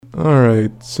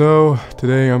Alright, so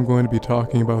today I'm going to be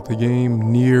talking about the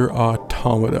game Nier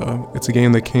Automata. It's a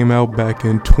game that came out back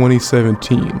in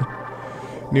 2017.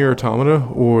 Nier Automata,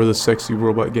 or the sexy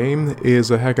robot game,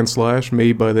 is a hack and slash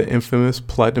made by the infamous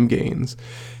Platinum Games.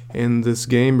 In this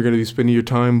game, you're going to be spending your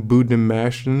time booting and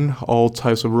mashing all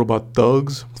types of robot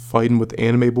thugs, fighting with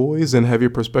anime boys, and have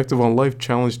your perspective on life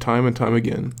challenged time and time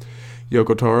again.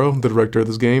 Yoko Taro, the director of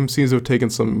this game, seems to have taken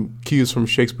some cues from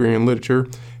Shakespearean literature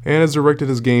and has directed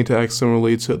his game to act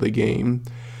similarly to the game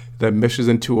that meshes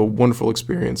into a wonderful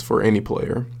experience for any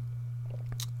player.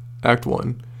 Act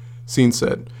 1. Scene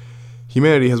set.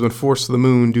 Humanity has been forced to the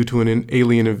moon due to an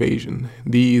alien invasion.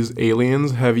 These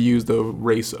aliens have used a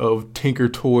race of Tinker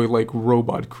Toy-like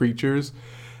robot creatures,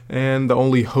 and the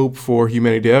only hope for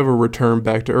humanity to ever return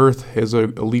back to Earth is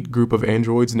an elite group of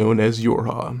androids known as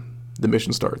Yorha. The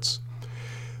mission starts.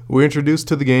 We're introduced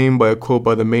to the game by a quote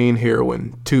by the main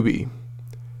heroine, 2B.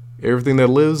 Everything that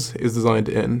lives is designed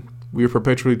to end. We are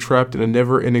perpetually trapped in a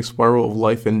never-ending spiral of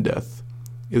life and death.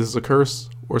 Is this a curse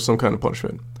or some kind of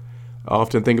punishment? I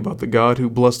often think about the God who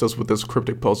blessed us with this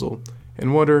cryptic puzzle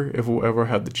and wonder if we'll ever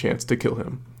have the chance to kill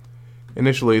him.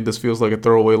 Initially, this feels like a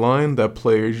throwaway line that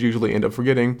players usually end up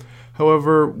forgetting.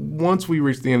 However, once we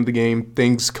reach the end of the game,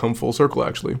 things come full circle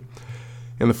actually.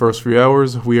 In the first few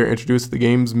hours, we are introduced to the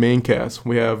game's main cast.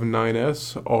 We have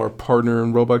 9S, our partner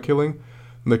in robot killing,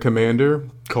 the Commander,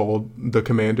 called the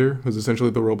Commander, who's essentially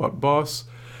the robot boss,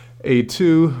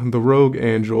 A2, the rogue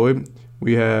android.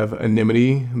 We have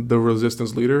Anemone, the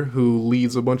resistance leader, who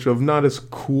leads a bunch of not as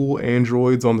cool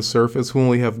androids on the surface who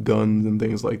only have guns and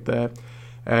things like that.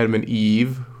 Adam and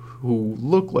Eve, who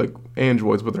look like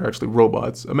androids but they're actually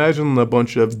robots. Imagine a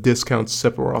bunch of discount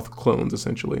Sephiroth clones,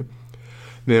 essentially.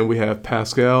 Then we have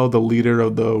Pascal, the leader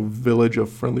of the village of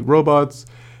friendly robots.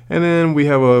 And then we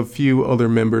have a few other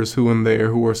members who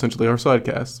are essentially our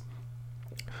sidecasts.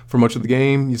 For much of the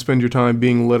game, you spend your time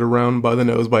being led around by the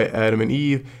nose by Adam and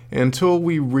Eve until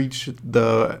we reach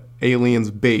the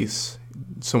aliens' base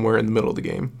somewhere in the middle of the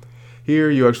game. Here,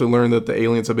 you actually learn that the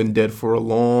aliens have been dead for a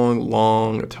long,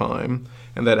 long time,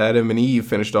 and that Adam and Eve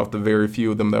finished off the very few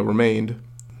of them that remained.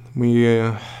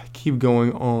 We keep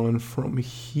going on from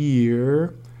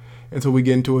here until we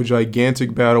get into a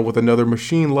gigantic battle with another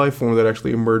machine life form that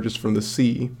actually emerges from the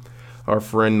sea. Our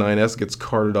friend 9S gets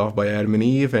carted off by Adam and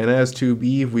Eve, and as to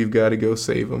Eve, we've got to go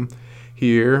save them.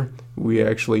 Here, we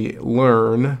actually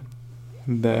learn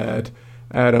that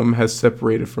Adam has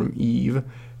separated from Eve,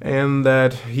 and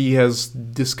that he has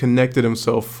disconnected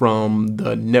himself from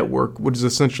the network, which is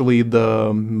essentially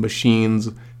the machine's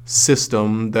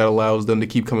system that allows them to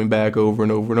keep coming back over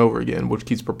and over and over again, which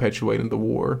keeps perpetuating the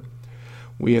war.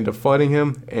 We end up fighting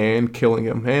him and killing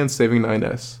him and saving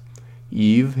 9S.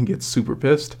 Eve gets super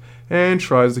pissed and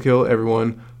tries to kill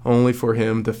everyone, only for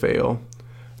him to fail.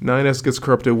 9S gets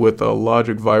corrupted with a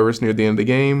logic virus near the end of the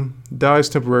game, dies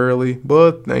temporarily,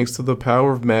 but thanks to the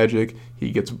power of magic,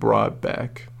 he gets brought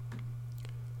back.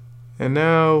 And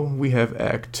now we have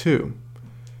Act 2.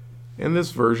 In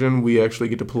this version, we actually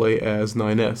get to play as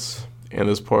 9S. In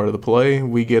this part of the play,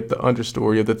 we get the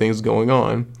understory of the things going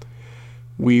on.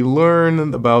 We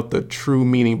learn about the true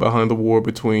meaning behind the war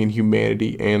between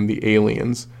humanity and the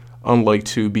aliens. Unlike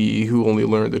 2B, who only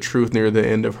learned the truth near the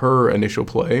end of her initial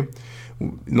play,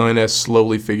 9S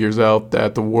slowly figures out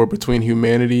that the war between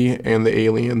humanity and the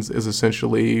aliens is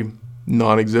essentially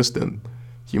non-existent.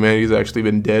 Humanity's actually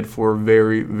been dead for a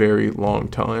very, very long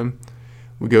time.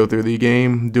 We go through the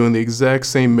game doing the exact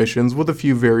same missions with a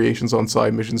few variations on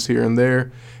side missions here and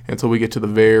there until we get to the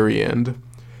very end,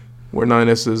 where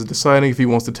 9S is deciding if he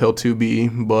wants to tell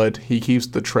 2B, but he keeps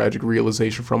the tragic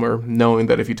realization from her, knowing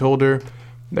that if he told her,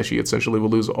 that she essentially will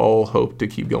lose all hope to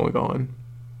keep going on.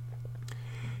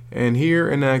 And here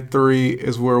in Act 3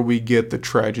 is where we get the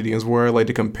tragedy, is where I like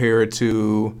to compare it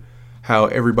to how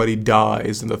everybody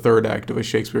dies in the third act of a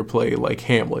Shakespeare play like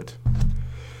Hamlet.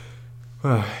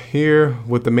 Here,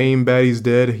 with the main baddies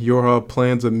dead, Yorha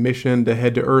plans a mission to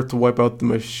head to Earth to wipe out the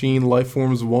machine life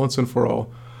forms once and for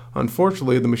all.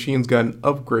 Unfortunately, the machines got an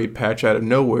upgrade patch out of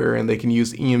nowhere, and they can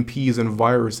use EMPs and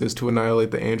viruses to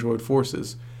annihilate the android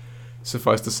forces.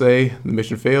 Suffice to say, the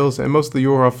mission fails, and most of the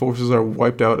Yorha forces are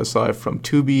wiped out aside from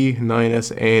 2B,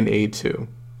 9S, and A2,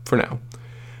 for now.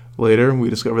 Later,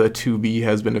 we discover that 2B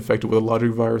has been infected with a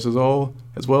logic virus as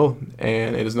well,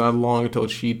 and it is not long until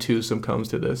she too succumbs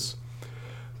to this.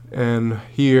 And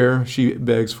here, she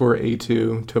begs for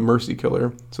A2 to mercy kill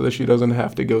her, so that she doesn't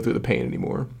have to go through the pain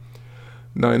anymore.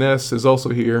 9S is also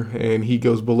here, and he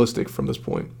goes ballistic from this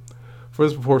point. For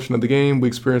this portion of the game, we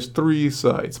experience 3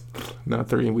 sides. Not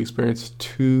 3, we experience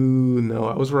 2, no,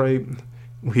 I was right.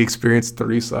 We experience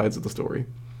 3 sides of the story.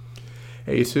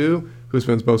 A2, who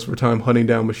spends most of her time hunting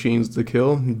down machines to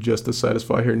kill just to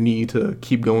satisfy her need to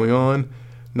keep going on.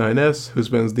 9S, who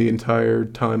spends the entire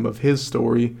time of his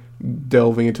story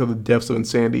delving into the depths of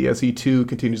insanity as he too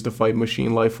continues to fight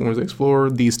machine life forms and explore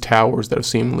these towers that have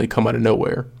seemingly come out of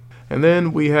nowhere. And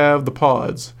then we have the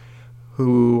pods,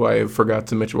 who I forgot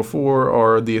to mention before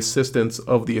are the assistants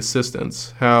of the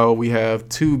assistants. How we have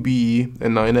 2B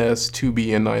and 9S,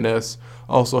 2B and 9S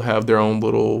also have their own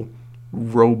little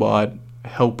robot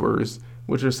helpers,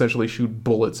 which essentially shoot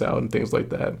bullets out and things like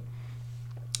that.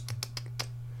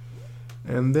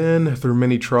 And then, through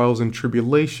many trials and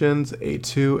tribulations,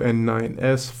 A2 and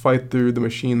 9S fight through the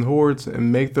machine hordes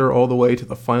and make their all the way to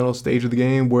the final stage of the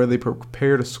game where they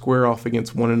prepare to square off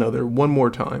against one another one more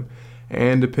time.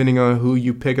 And depending on who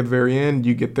you pick at the very end,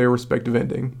 you get their respective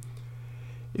ending.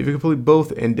 If you complete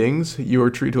both endings, you are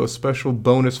treated to a special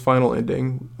bonus final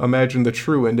ending. Imagine the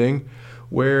true ending,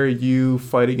 where you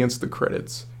fight against the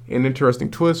credits. An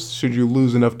interesting twist, should you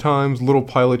lose enough times, little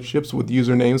pilot ships with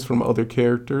usernames from other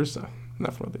characters,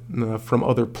 from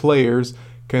other players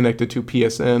connected to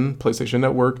PSN, PlayStation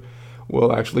Network,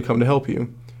 will actually come to help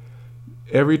you.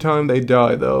 Every time they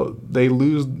die, though, they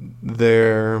lose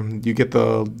you get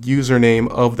the username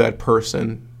of that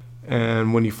person.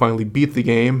 And when you finally beat the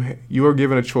game, you are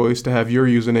given a choice to have your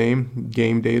username,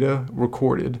 game data,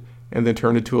 recorded, and then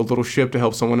turned into a little ship to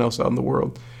help someone else out in the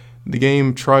world. The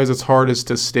game tries its hardest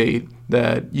to state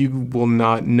that you will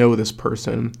not know this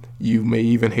person. You may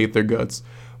even hate their guts.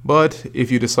 But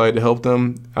if you decide to help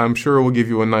them, I'm sure it will give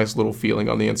you a nice little feeling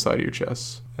on the inside of your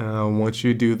chest. Once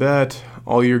you do that,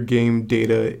 all your game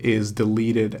data is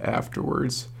deleted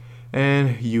afterwards,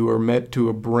 and you are met to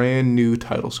a brand new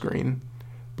title screen.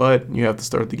 But you have to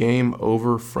start the game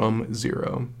over from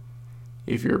zero.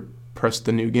 If you're pressed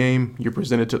the new game, you're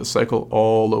presented to the cycle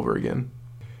all over again.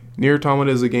 Nier Automata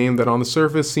is a game that on the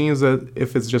surface seems that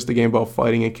if it's just a game about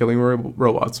fighting and killing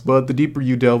robots, but the deeper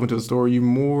you delve into the story, the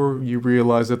more you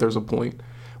realize that there's a point,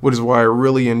 which is why I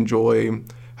really enjoy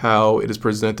how it is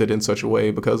presented in such a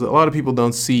way, because a lot of people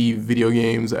don't see video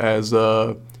games as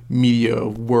media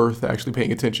worth actually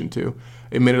paying attention to.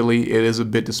 Admittedly, it is a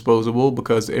bit disposable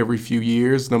because every few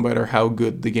years, no matter how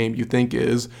good the game you think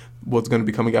is, what's going to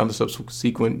be coming out in the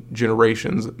subsequent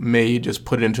generations may just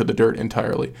put it into the dirt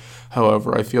entirely.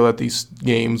 However, I feel that these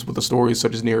games with the stories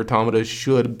such as Nier Automata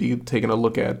should be taken a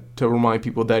look at to remind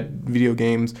people that video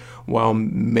games, while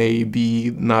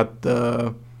maybe not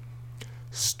the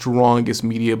strongest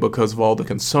media because of all the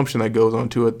consumption that goes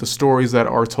onto it, the stories that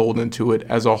are told into it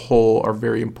as a whole are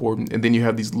very important. And then you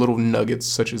have these little nuggets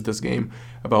such as this game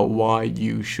about why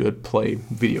you should play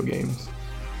video games.